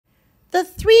The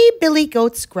Three Billy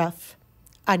Goats Gruff,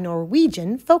 a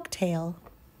Norwegian folk tale.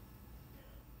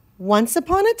 Once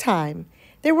upon a time,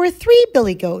 there were 3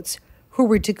 billy goats who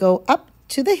were to go up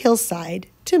to the hillside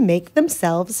to make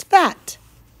themselves fat.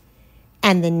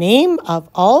 And the name of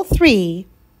all 3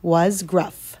 was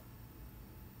Gruff.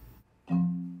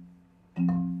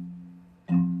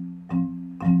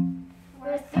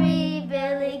 We're 3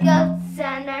 billy goats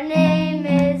and our name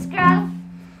is Gruff.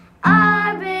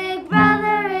 Our big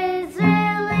brother is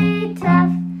really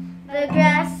tough. The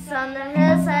grass on the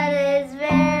hillside is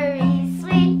very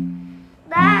sweet.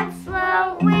 That's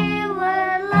what we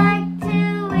would like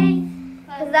to eat,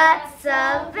 'cause that's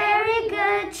a very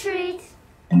good treat.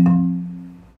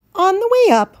 On the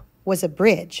way up was a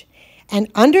bridge,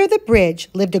 and under the bridge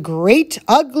lived a great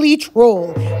ugly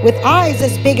troll with eyes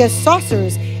as big as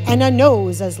saucers and a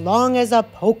nose as long as a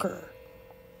poker.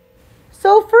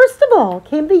 So first of all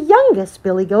came the youngest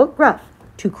billy goat, Gruff,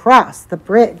 to cross the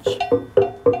bridge.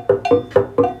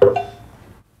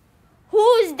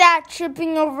 Who's that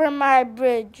tripping over my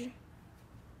bridge?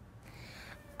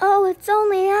 Oh, it's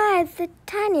only I, the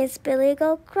tiniest billy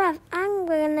goat, Gruff. I'm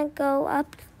gonna go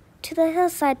up to the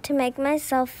hillside to make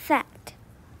myself fat.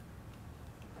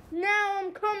 Now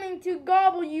I'm coming to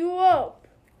gobble you up.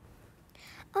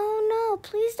 Oh no,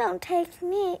 please don't take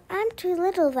me. I'm too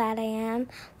little, that I am.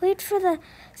 Wait for the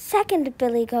second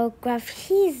billy goat, Gruff.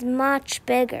 He's much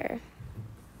bigger.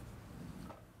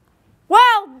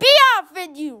 Well, be off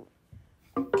with you.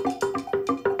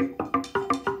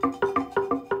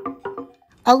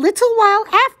 A little while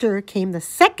after came the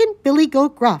second billy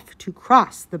goat, Gruff, to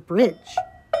cross the bridge.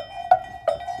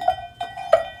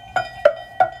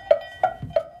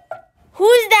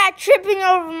 Who's that tripping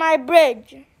over my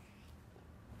bridge?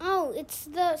 Oh, it's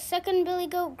the second billy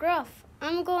goat, Gruff.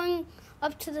 I'm going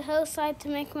up to the hillside to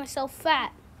make myself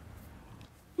fat.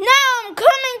 Now I'm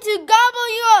coming to gobble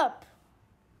you up.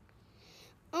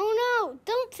 Oh no,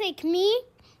 don't take me.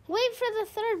 Wait for the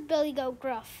third billy goat,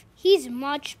 Gruff. He's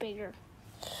much bigger.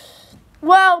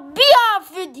 Well, be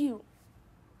off with you.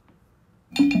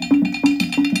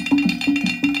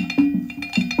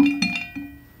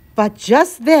 But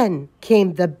just then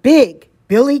came the big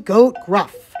billy goat,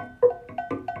 Gruff.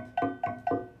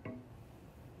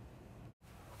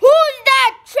 Who's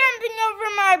that tramping over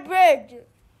my bridge?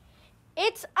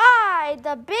 It's I,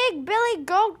 the big billy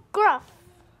goat, Gruff.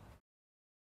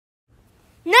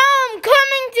 Now I'm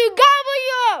coming to gobble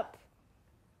you up.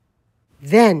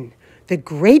 Then the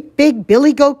great big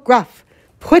billy goat, Gruff,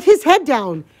 put his head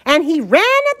down and he ran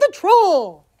at the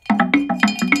troll.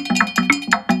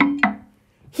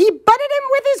 He butted him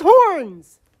with his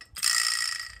horns.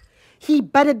 He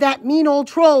butted that mean old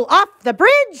troll off the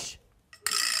bridge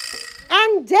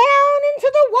and down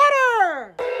into the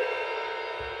water.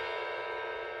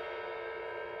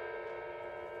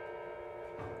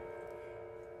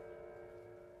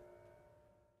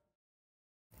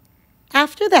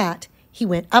 After that, he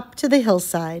went up to the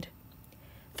hillside.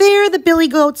 There the billy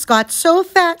goats got so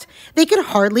fat they could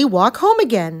hardly walk home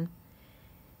again.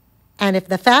 And if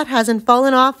the fat hasn't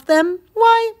fallen off them,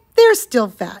 why, they're still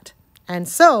fat. And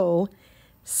so,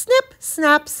 snip,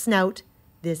 snap, snout,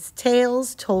 this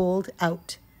tale's told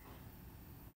out.